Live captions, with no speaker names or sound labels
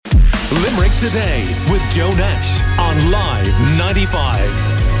Limerick Today with Joe Nash on Live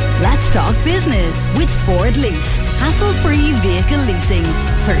 95. Let's talk business with Ford Lease. Hassle-free vehicle leasing.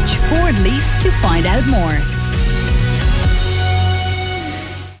 Search Ford Lease to find out more.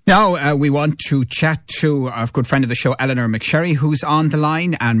 Now, we want to chat to our good friend of the show, Eleanor McSherry, who's on the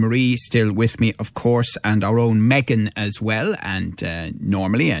line, and Marie still with me, of course, and our own Megan as well. And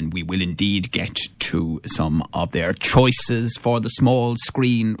normally, and we will indeed get to some of their choices for the small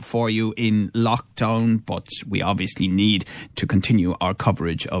screen for you in lockdown, but we obviously need to continue our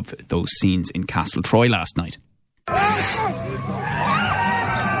coverage of those scenes in Castle Troy last night.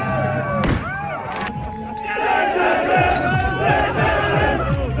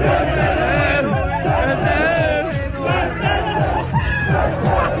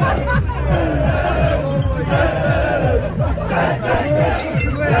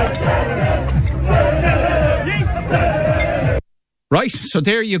 Right, so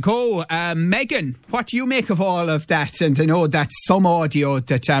there you go. Megan, what do you make of all of that? And I know that's some audio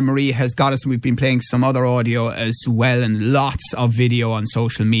that Marie has got us, and we've been playing some other audio as well, and lots of video on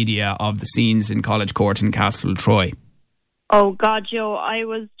social media of the scenes in College Court in Castle Troy. Oh God, Joe, I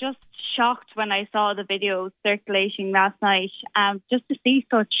was just shocked when I saw the videos circulating last night. Just to see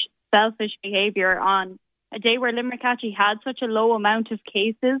such selfish behaviour on a day where Limerick actually had such a low amount of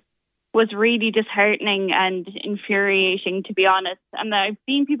cases was really disheartening and infuriating, to be honest. And I've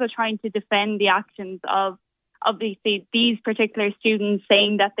seen people trying to defend the actions of obviously these particular students,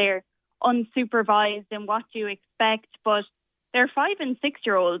 saying that they're unsupervised and what do you expect, but they're 5 and 6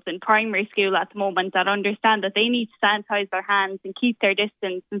 year olds in primary school at the moment that understand that they need to sanitize their hands and keep their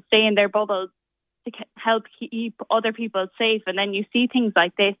distance and stay in their bubbles to help keep other people safe. And then you see things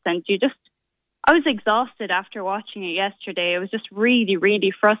like this and I was exhausted after watching it yesterday. It was just really,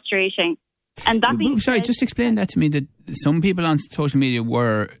 really frustrating. And that being said, just explain that to me, that some people on social media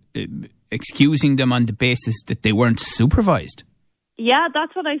were excusing them on the basis that they weren't supervised. Yeah,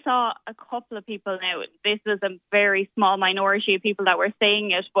 that's what I saw a couple of people now. This was a very small minority of people that were saying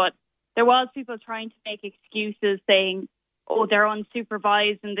it, but there was people trying to make excuses saying, oh, they're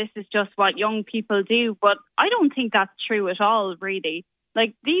unsupervised and this is just what young people do. But I don't think that's true at all, really.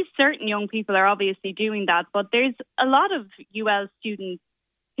 Like, these certain young people are obviously doing that, but there's a lot of UL students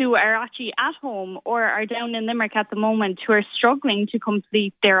who are actually at home or are down in Limerick at the moment who are struggling to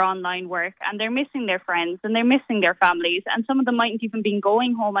complete their online work, and they're missing their friends and they're missing their families, and some of them mightn't even be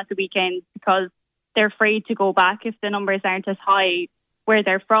going home at the weekends because they're afraid to go back if the numbers aren't as high where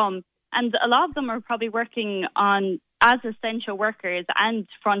they're from. And a lot of them are probably working on as essential workers and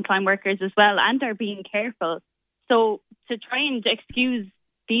frontline workers as well, and are being careful. So to try and excuse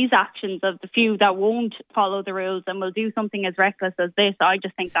these actions of the few that won't follow the rules and will do something as reckless as this, I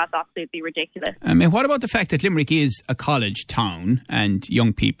just think that's absolutely ridiculous. I mean, what about the fact that Limerick is a college town and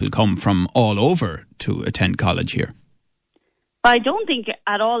young people come from all over to attend college here? I don't think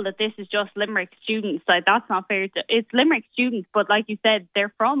at all that this is just Limerick students. Like, that's not fair. It's Limerick students, but like you said,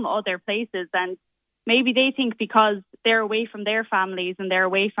 they're from other places, and maybe they think because they're away from their families and they're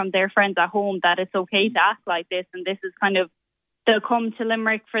away from their friends at home that it's okay to act like this. And this is kind of, they'll come to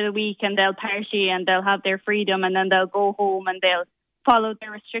Limerick for the week and they'll party and they'll have their freedom, and then they'll go home and they'll follow their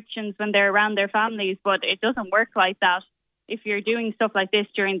restrictions when they're around their families. But it doesn't work like that. If you're doing stuff like this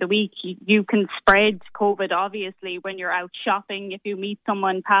during the week, you can spread COVID, obviously, when you're out shopping, if you meet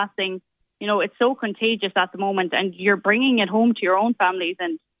someone passing. You know, it's so contagious at the moment, and you're bringing it home to your own families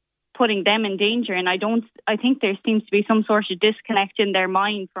and putting them in danger. And I think there seems to be some sort of disconnect in their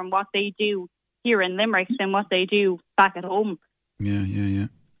mind from what they do here in Limerick than what they do back at home. Yeah.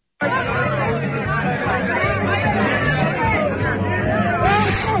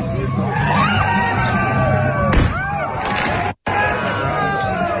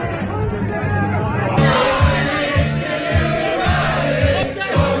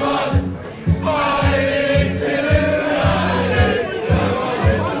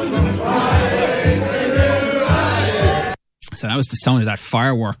 So that was the sound of that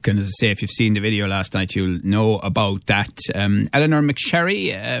firework, and as I say, if you've seen the video last night, you'll know about that. Eleanor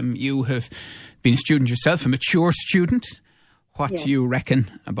McSherry, you have been a student yourself, a mature student. What do you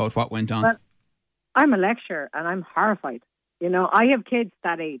reckon about what went on? Well, I'm a lecturer and I'm horrified. You know, I have kids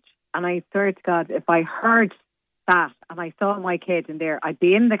that age, and I swear to God, if I heard that and I saw my kid in there, I'd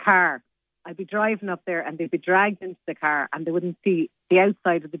be in the car, I'd be driving up there, and they'd be dragged into the car and they wouldn't see the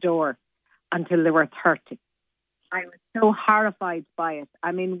outside of the door until they were 30. I was so horrified by it.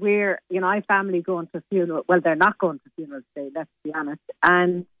 I mean, I family going to funeral. Well, they're not going to funerals today, let's be honest.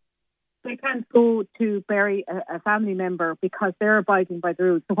 And they can't go to bury a family member because they're abiding by the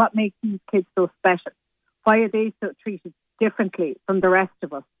rules. So what makes these kids so special? Why are they so treated differently from the rest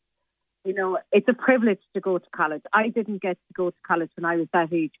of us? You know, it's a privilege to go to college. I didn't get to go to college when I was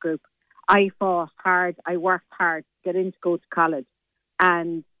that age group. I fought hard. I worked hard to get in to go to college.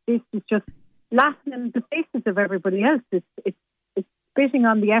 And this is just laughing in the faces of everybody else. It's spitting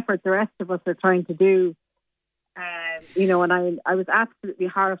on the effort the rest of us are trying to do. You know, and I was absolutely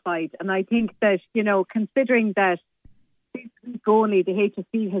horrified. And I think that, you know, considering that this week only the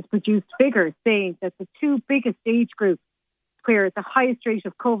HSE has produced figures saying that the two biggest age groups where the highest rate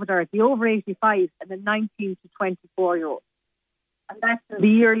of COVID are the over 85 and the 19 to 24-year-olds. And that's the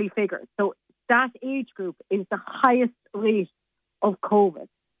yearly figure. So that age group is the highest rate of COVID.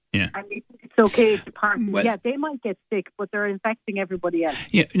 Yeah. And they think it's okay to party. Well, they might get sick, but they're infecting everybody else.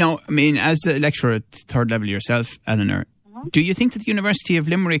 Yeah, no, I mean, as a lecturer at third level yourself, Eleanor, do you think that the University of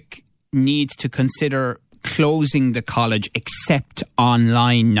Limerick needs to consider closing the college except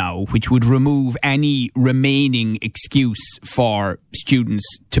online now, which would remove any remaining excuse for students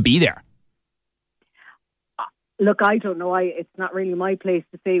to be there? Look, I don't know. It's not really my place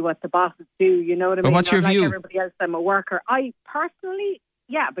to say what the bosses do. You know what I mean? But what's your view? Like everybody else, I'm a worker. I personally,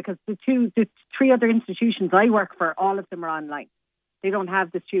 yeah, because the three other institutions I work for, all of them are online. They don't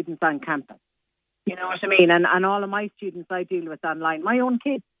have the students on campus. You know what I mean? And all of my students I deal with online. My own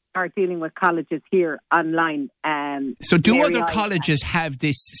kids are dealing with colleges here online. So do other colleges have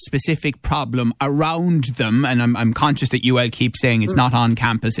this specific problem around them? And I'm conscious that UL keeps saying it's not on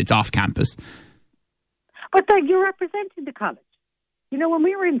campus, it's off campus. But you're representing the college. You know, when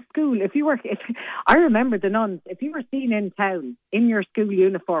we were in school, I remember the nuns, if you were seen in town in your school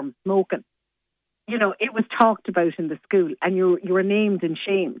uniform smoking, you know, it was talked about in the school and you were named and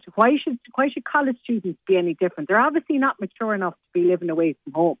shamed. Why should college students be any different? They're obviously not mature enough to be living away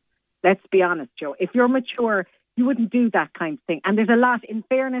from home. Let's be honest, Joe. If you're mature, you wouldn't do that kind of thing. And there's a lot, in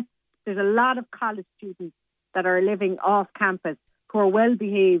fairness, there's a lot of college students that are living off campus who are well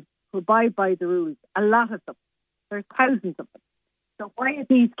behaved, who abide by the rules. A lot of them. There's thousands of them. So why are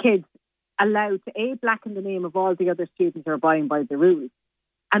these kids allowed to blacken the name of all the other students who are abiding by the rules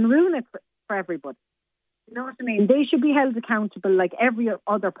and ruin it for everybody? You know what I mean? They should be held accountable like every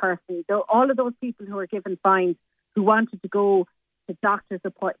other person. All of those people who are given fines who wanted to go to doctor's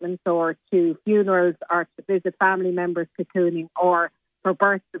appointments or to funerals or to visit family members cocooning or for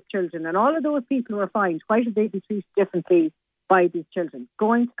births of children, and all of those people who are fined, why should they be treated differently by these children?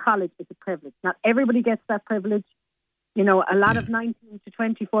 Going to college is a privilege. Not everybody gets that privilege. You know, a lot of 19 to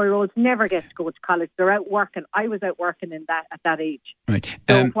 24-year-olds never get to go to college. They're out working. I was out working at that age. Right.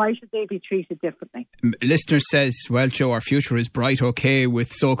 So why should they be treated differently? Listener says, well, Joe, our future is bright, okay,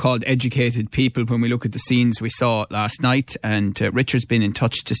 with so-called educated people when we look at the scenes we saw last night. And Richard's been in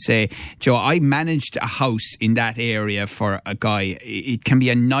touch to say, Joe, I managed a house in that area for a guy. It can be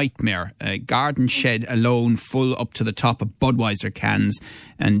a nightmare. A garden shed alone full up to the top of Budweiser cans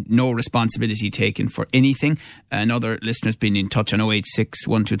and no responsibility taken for anything. Another listener's been in touch on 086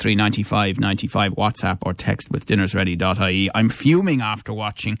 123 95 95 WhatsApp or text with dinnersready.ie. I'm fuming after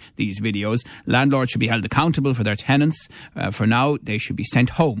watching these videos. Landlords should be held accountable for their tenants. For now, they should be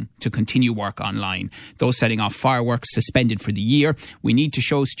sent home to continue work online. Those setting off fireworks suspended for the year. We need to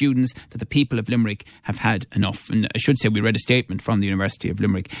show students that the people of Limerick have had enough. And I should say we read a statement from the University of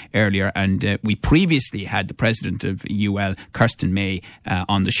Limerick earlier, and we previously had the president of UL, Kirsten May,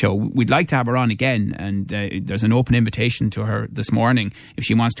 on the show. We'd like to have her on again, and there's an open invitation to her this morning if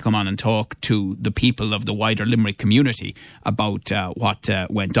she wants to come on and talk to the people of the wider Limerick community about what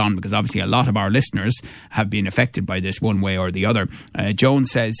went on, because obviously a lot of our listeners have been affected by this one way or the other. Joan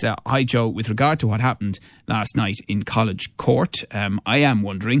says, hi Joe, with regard to what happened last night in College Court, I am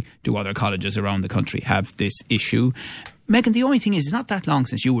wondering, do other colleges around the country have this issue? Megan, the only thing is, it's not that long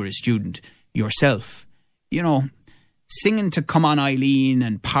since you were a student yourself. You know, singing to Come On Eileen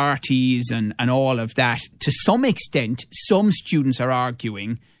and parties and all of that. To some extent, some students are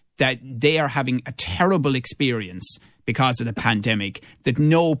arguing that they are having a terrible experience because of the pandemic that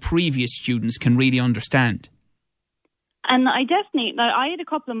no previous students can really understand. And I had a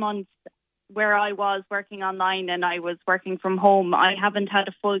couple of months where I was working online and I was working from home. I haven't had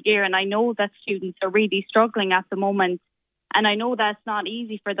a full year, and I know that students are really struggling at the moment. And I know that's not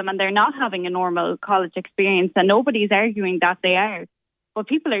easy for them, and they're not having a normal college experience, and nobody's arguing that they are. But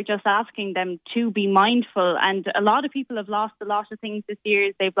people are just asking them to be mindful. And a lot of people have lost a lot of things this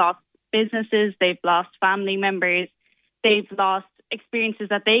year. They've lost businesses, they've lost family members, they've lost experiences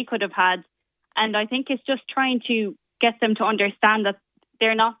that they could have had. And I think it's just trying to get them to understand that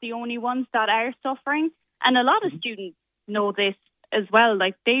they're not the only ones that are suffering. And a lot of students know this as well.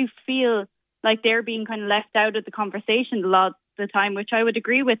 Like, they feel like they're being kind of left out of the conversation a lot of the time, which I would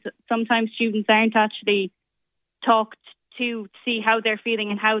agree with. Sometimes students aren't actually talked to see how they're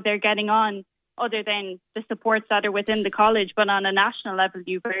feeling and how they're getting on, other than the supports that are within the college. But on a national level,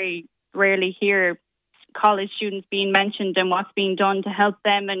 you very rarely hear college students being mentioned and what's being done to help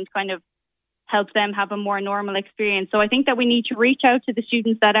them and kind of help them have a more normal experience. So I think that we need to reach out to the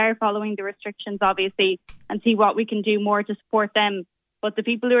students that are following the restrictions, obviously, and see what we can do more to support them. But the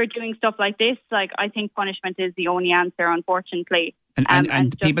people who are doing stuff like this, like, I think punishment is the only answer, unfortunately.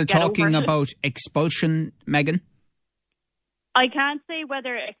 And people talking about expulsion, Megan? I can't say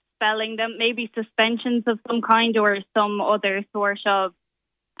whether expelling them, maybe suspensions of some kind or some other sort of,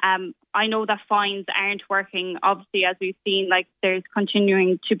 I know that fines aren't working. Obviously, as we've seen, like, there's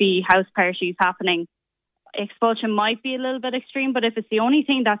continuing to be house parties happening. Expulsion might be a little bit extreme, but if it's the only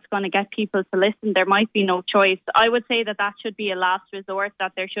thing that's going to get people to listen, there might be no choice. I would say that should be a last resort,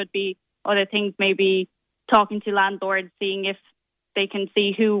 that there should be other things, maybe talking to landlords, seeing if they can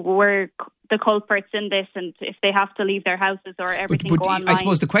see who were the culprits in this and if they have to leave their houses or everything go online. I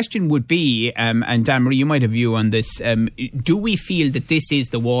suppose the question would be, and Dan-Marie, you might have a view on this, do we feel that this is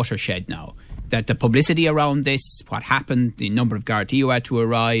the watershed now? That the publicity around this, what happened, the number of Gardaí who had to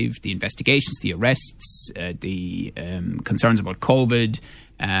arrive, the investigations, the arrests, the concerns about COVID,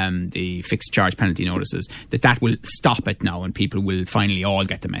 the fixed charge penalty notices, that will stop it now and people will finally all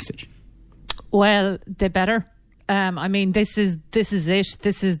get the message? Well, they better. I mean, this is it.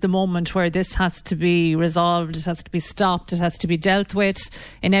 This is the moment where this has to be resolved. It has to be stopped. It has to be dealt with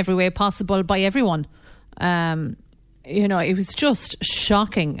in every way possible by everyone. You know, it was just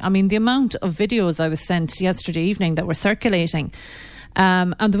shocking. I mean, the amount of videos I was sent yesterday evening that were circulating.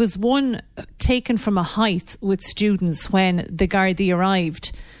 And there was one taken from a height with students when the Gardaí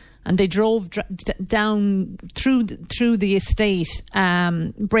arrived. And they drove down through the estate,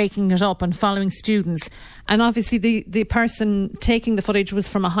 breaking it up and following students. And obviously the person taking the footage was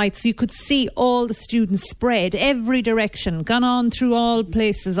from a height, so you could see all the students spread every direction, gone on through all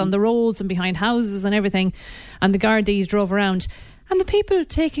places, on the roads and behind houses and everything. And the Gardaí drove around. And the people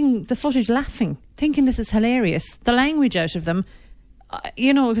taking the footage laughing, thinking this is hilarious. The language out of them,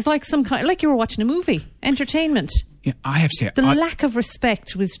 you know, it was like like you were watching a movie, entertainment. Yeah, I have to say, the lack of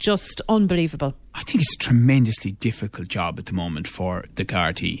respect was just unbelievable. I think it's a tremendously difficult job at the moment for the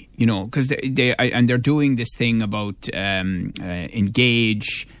Gardaí, you know, because they're doing this thing about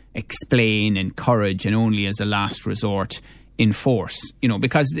engage, explain, encourage, and only as a last resort enforce, you know,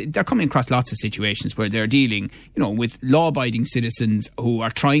 because they're coming across lots of situations where they're dealing, you know, with law-abiding citizens who are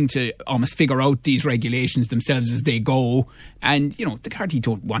trying to almost figure out these regulations themselves as they go. And, you know, the Gardaí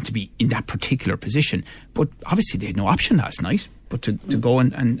don't want to be in that particular position. But obviously they had no option last night but to go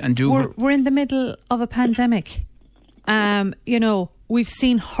and do... We're in the middle of a pandemic. You know, we've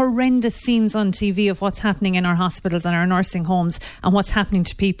seen horrendous scenes on TV of what's happening in our hospitals and our nursing homes and what's happening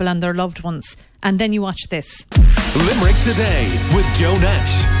to people and their loved ones. And then you watch this. Limerick Today with Joe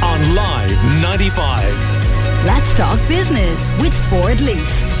Nash on Live 95. Let's talk business with Ford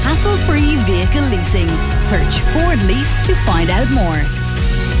Lease. Hassle-free vehicle leasing. Search Ford Lease to find out more.